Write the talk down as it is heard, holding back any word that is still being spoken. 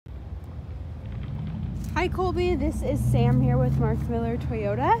Hi Colby, this is Sam here with Mark Miller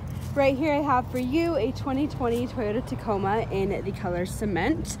Toyota. Right here I have for you a 2020 Toyota Tacoma in the color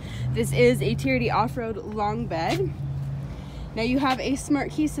cement. This is a TRD off-road long bed. Now you have a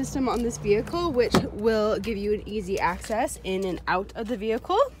smart key system on this vehicle which will give you an easy access in and out of the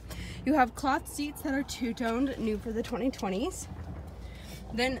vehicle. You have cloth seats that are two-toned, new for the 2020s.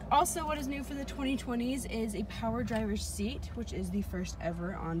 Then also what is new for the 2020s is a power driver's seat, which is the first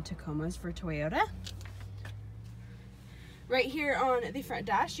ever on Tacomas for Toyota. Right here on the front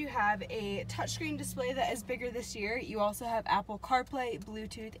dash, you have a touchscreen display that is bigger this year. You also have Apple CarPlay,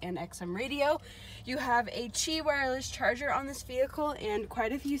 Bluetooth, and XM radio. You have a Qi wireless charger on this vehicle and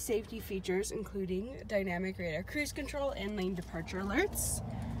quite a few safety features, including dynamic radar cruise control and lane departure alerts.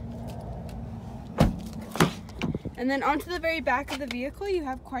 And then onto the very back of the vehicle, you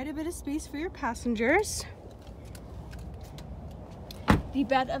have quite a bit of space for your passengers. The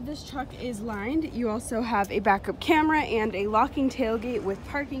bed of this truck is lined. You also have a backup camera and a locking tailgate with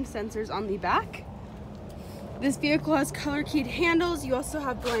parking sensors on the back. This vehicle has color keyed handles. You also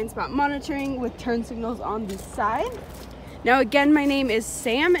have blind spot monitoring with turn signals on the side. Now again, my name is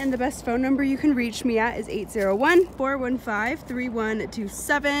Sam and the best phone number you can reach me at is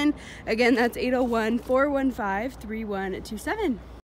 801-415-3127. Again, that's 801-415-3127.